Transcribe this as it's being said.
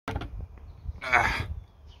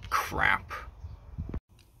Crap.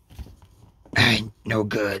 Ain't no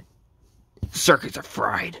good. Circuits are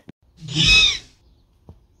fried.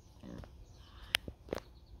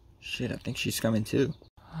 Shit, I think she's coming too.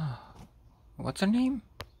 What's her name?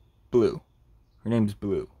 Blue. Her name's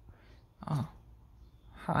Blue. Oh.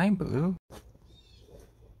 Hi, Blue.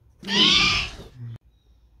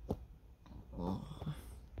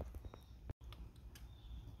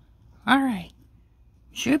 Alright.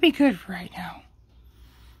 Should be good for right now.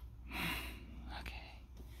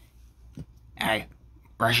 Okay. Hey,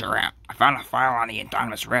 brush around. I found a file on the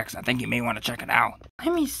Indominus Rex. I think you may want to check it out.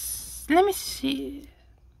 Let me see.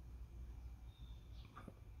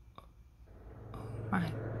 Oh my.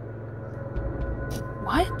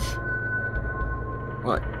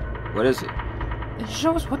 What? What is it? It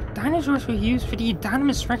shows what dinosaurs were used for the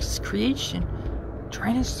Indominus Rex's creation.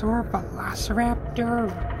 Tyrannosaur, Velociraptor,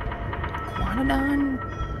 Iguanodon,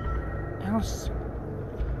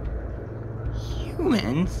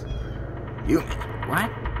 humans? Humans? What?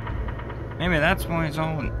 Maybe that's why it's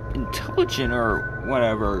all intelligent or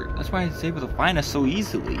whatever. That's why it's able to find us so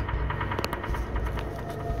easily.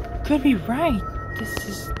 Could be right. This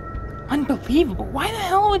is unbelievable. Why the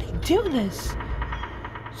hell would he do this?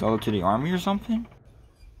 Sell it to the army or something?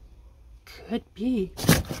 Could be.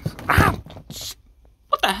 Ah!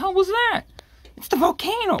 What the hell was that? It's the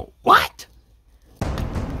volcano. What?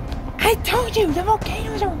 I told you, the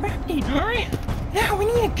volcano's erupting. Alright. Now we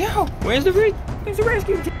need to go. Where's the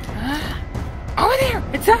rescue team? Over there.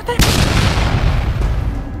 It's out there.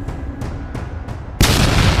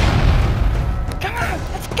 Come on.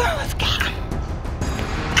 Let's go. Let's go.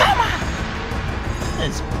 Come on.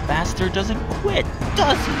 This bastard doesn't quit,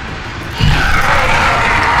 does he?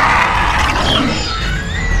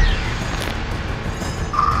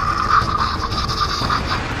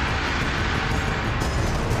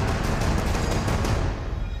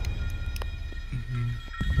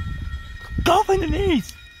 Go for the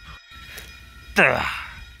knees!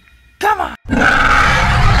 Come on!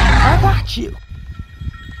 I got you!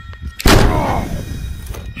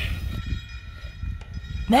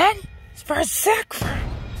 That is for a sacrifice!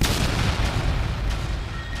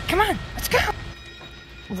 Come on, let's go!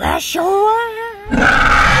 Rush over!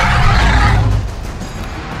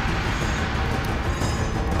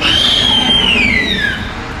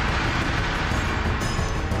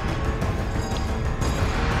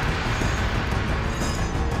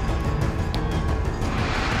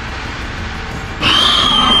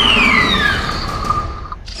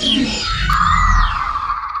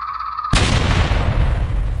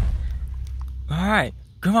 Alright,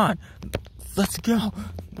 come on. Let's go.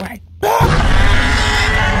 Right.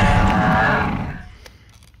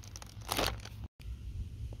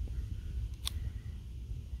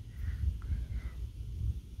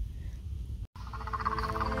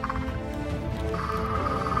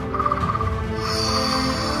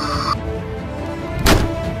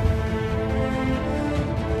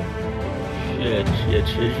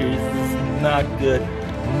 Shit, this is not good.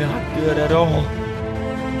 Not good at all.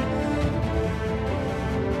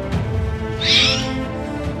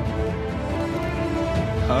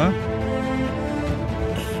 Huh?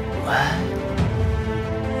 What?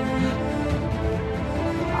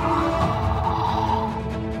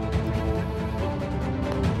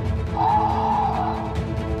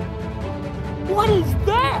 What is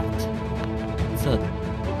that? It's a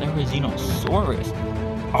Therizinosaurus.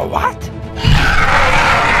 A what?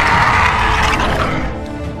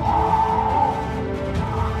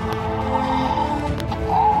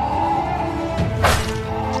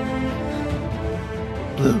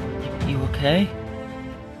 Blue, you okay?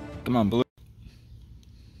 Come on, Blue.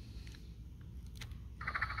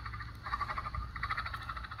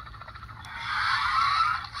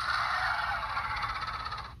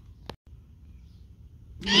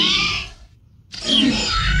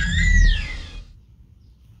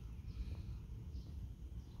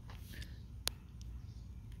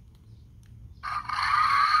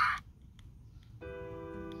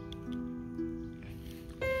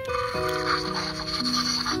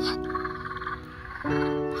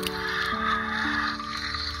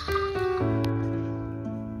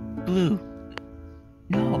 Blue.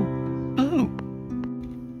 No. Blue.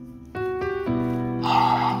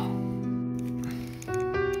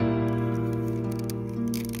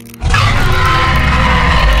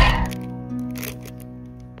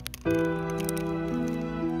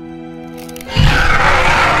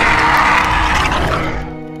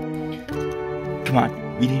 Come on,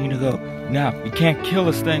 we need to go. Now, we can't kill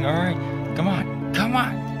this thing, alright? Come on, come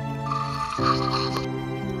on.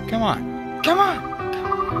 Come on, come on.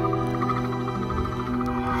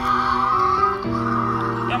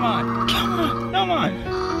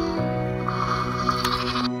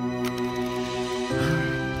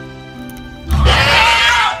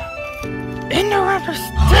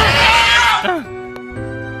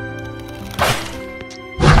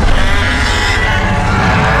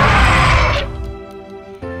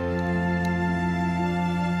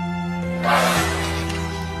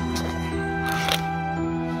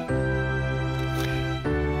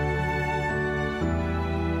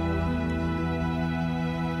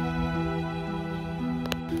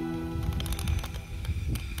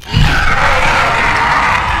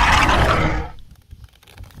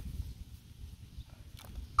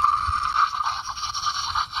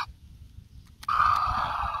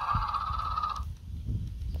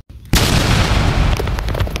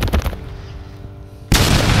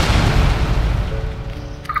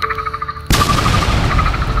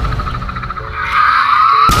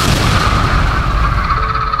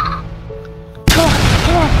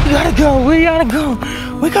 gotta go. We gotta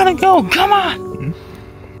go. We gotta go. Come on.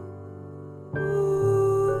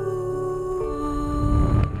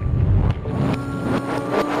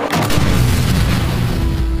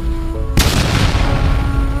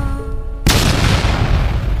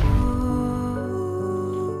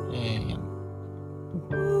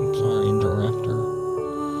 I'm sorry, interrupter.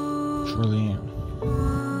 Truly am.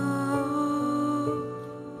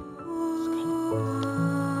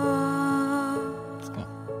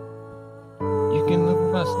 You can live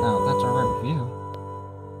with us now. That's alright with you.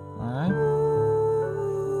 Alright?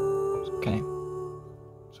 It's okay.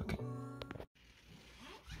 It's okay.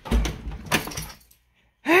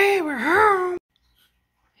 Hey, we're home!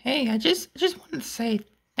 Hey, I just wanted to say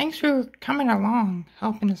thanks for coming along,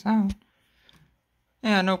 helping us out.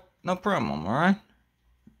 Yeah, no problem, alright?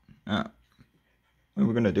 What are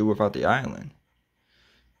we gonna do without the island?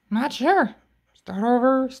 Not sure.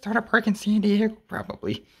 Start a park in San Diego,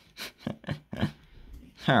 probably.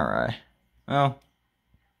 Alright. Well,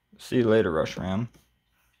 see you later, Rush Ram.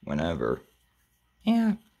 Whenever.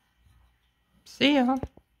 Yeah. See ya.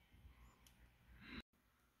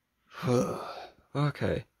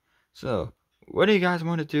 Okay. So, what do you guys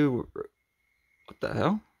want to do? What the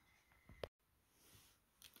hell?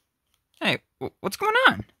 Hey, what's going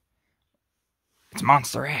on? It's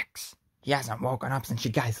Monster X. He hasn't woken up since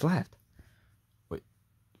you guys left. Wait,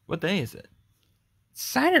 what day is it? It's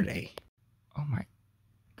Saturday. Oh my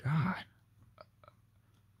god.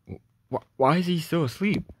 Why is he still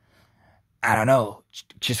asleep? I don't know.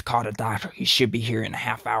 Just called a doctor. He should be here in a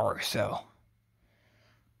half hour or so.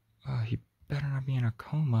 He better not be in a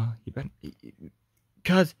coma. He better...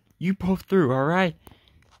 Cuz, you pull through, alright?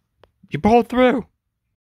 You pull through!